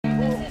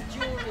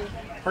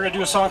We're going to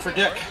do a song for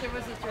Dick. There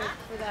was a joke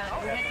for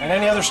that. And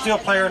any other steel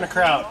player in the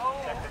crowd.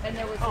 And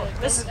there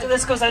was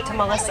This goes out to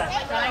Melissa.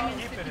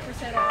 diamonds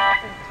 50% off.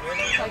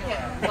 And so I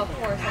can't, of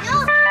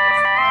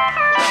course.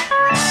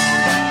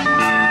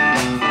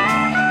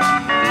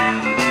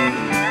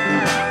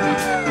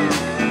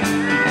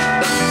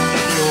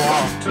 You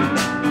walked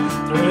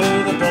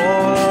through the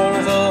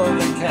doors of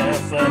the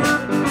cafe.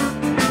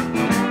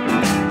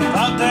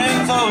 Thought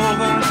things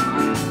over,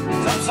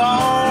 some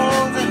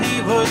songs that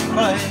he would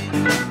play.